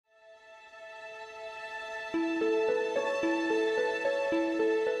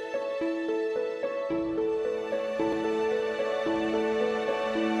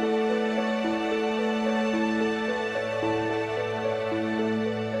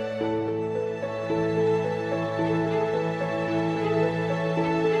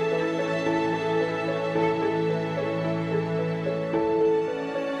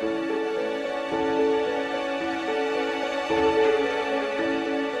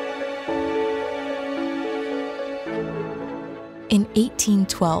In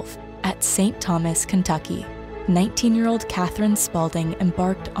 1812, at St. Thomas, Kentucky, 19-year-old Catherine Spaulding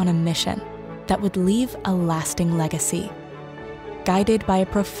embarked on a mission that would leave a lasting legacy. Guided by a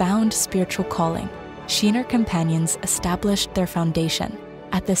profound spiritual calling, she and her companions established their foundation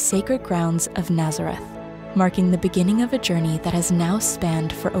at the sacred grounds of Nazareth, marking the beginning of a journey that has now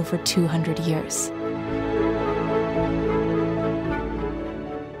spanned for over 200 years.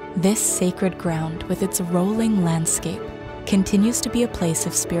 This sacred ground, with its rolling landscape, continues to be a place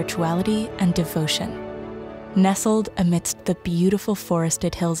of spirituality and devotion. Nestled amidst the beautiful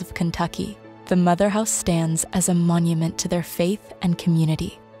forested hills of Kentucky, the Mother House stands as a monument to their faith and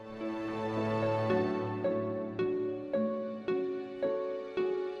community.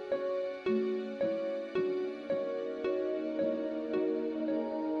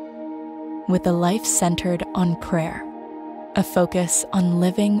 With a life centered on prayer, a focus on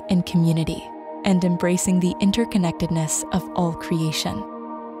living in community, and embracing the interconnectedness of all creation,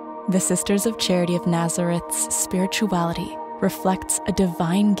 the Sisters of Charity of Nazareth's spirituality reflects a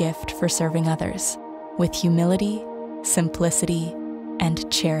divine gift for serving others with humility, simplicity, and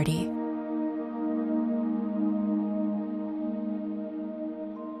charity.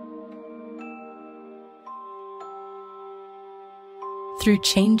 Through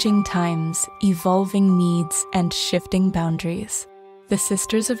changing times, evolving needs, and shifting boundaries, the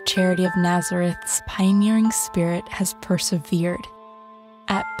Sisters of Charity of Nazareth's pioneering spirit has persevered.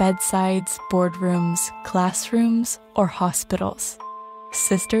 At bedsides, boardrooms, classrooms, or hospitals,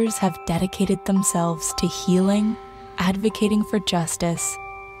 sisters have dedicated themselves to healing, advocating for justice,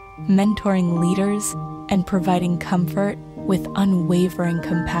 mentoring leaders, and providing comfort with unwavering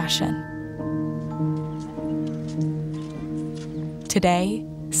compassion. Today,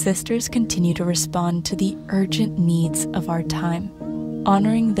 sisters continue to respond to the urgent needs of our time,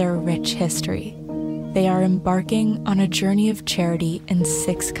 honoring their rich history. They are embarking on a journey of charity in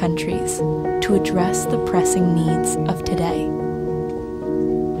 6 countries to address the pressing needs of today.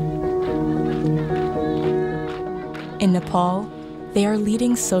 In Nepal, they are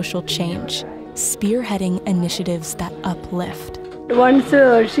leading social change, spearheading initiatives that uplift. Once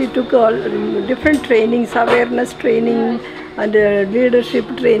she took all different trainings, awareness training and leadership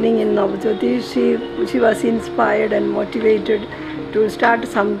training in Navjyoti. She was inspired and motivated to start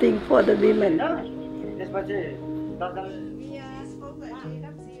something for the women.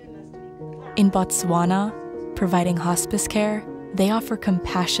 In Botswana, providing hospice care, they offer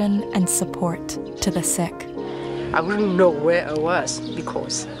compassion and support to the sick. I wouldn't know where I was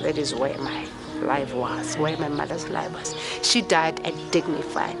because that is where my life was, where my mother's life was. She died a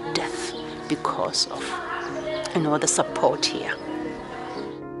dignified death because of, the support here.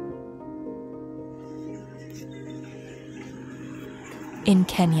 In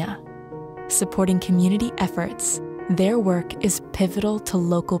Kenya, supporting community efforts, their work is pivotal to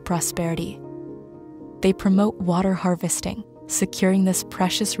local prosperity. They promote water harvesting, securing this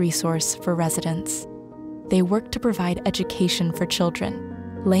precious resource for residents. They work to provide education for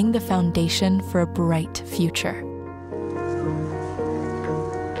children, laying the foundation for a bright future.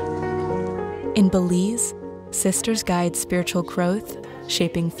 In Belize, sisters guide spiritual growth,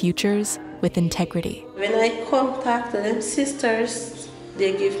 shaping futures with integrity. When I contact them, sisters,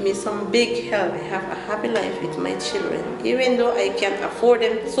 they give me some big help. I have a happy life with my children. Even though I can't afford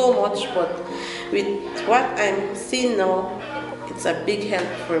them so much, but with what I'm seeing now, it's a big help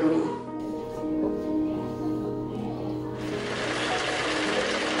for me.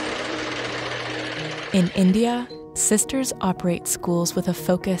 In India, sisters operate schools with a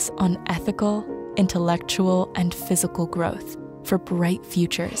focus on ethical, intellectual, and physical growth for bright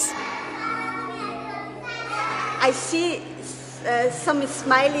futures. I see some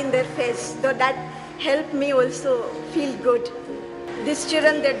smile in their face, so that helped me also feel good. These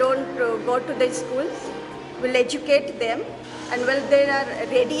children, they don't go to the schools. We'll educate them, and when they are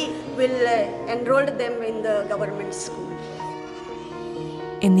ready, we'll enroll them in the government school.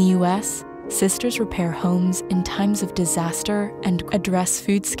 In the U.S., sisters repair homes in times of disaster and address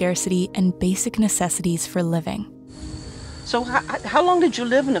food scarcity and basic necessities for living. So how long did you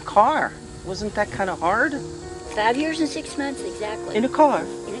live in a car? Wasn't that kind of hard? 5 years and 6 months, exactly. In a car?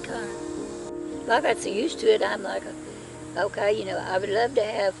 In a car. Well, I got so used to it, I'm like, okay, I would love to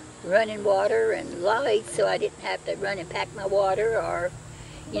have running water and lights so I didn't have to run and pack my water or,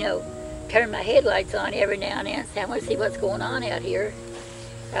 turn my headlights on every now and then and say, I want to see what's going on out here.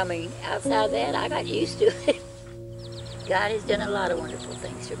 I mean, outside of that, I got used to it. God has done a lot of wonderful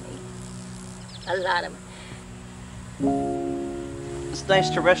things for me. A lot of them. It's nice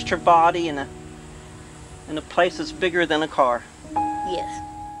to rest your body in a place that's bigger than a car. Yes.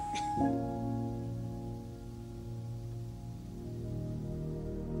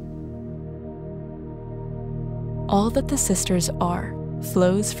 all that the sisters are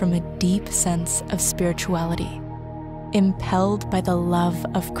flows from a deep sense of spirituality. Impelled by the love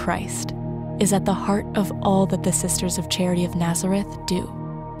of Christ is at the heart of all that the Sisters of Charity of Nazareth do,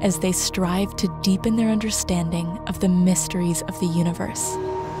 as they strive to deepen their understanding of the mysteries of the universe.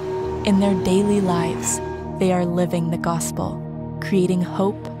 In their daily lives, they are living the gospel, creating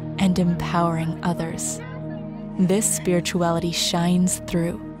hope and empowering others. This spirituality shines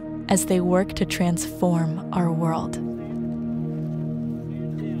through as they work to transform our world.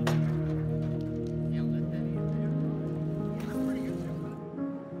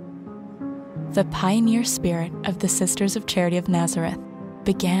 The pioneer spirit of the Sisters of Charity of Nazareth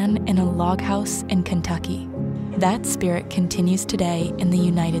began in a log house in Kentucky. That spirit continues today in the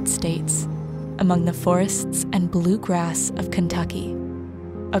United States, among the forests and bluegrass of Kentucky,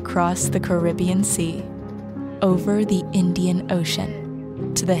 across the Caribbean Sea, over the Indian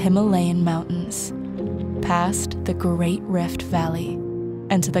Ocean, to the Himalayan mountains, past the Great Rift Valley,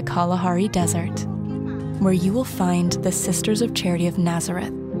 and to the Kalahari Desert, where you will find the Sisters of Charity of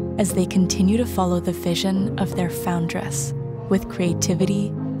Nazareth as they continue to follow the vision of their foundress with creativity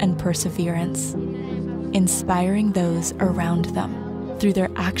and perseverance, inspiring those around them through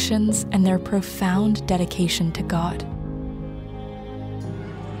their actions and their profound dedication to God.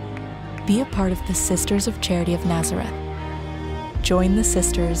 Be a part of the Sisters of Charity of Nazareth. Join the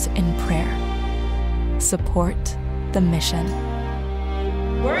sisters in prayer. Support the mission.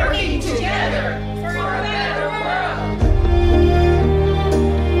 Working together for a better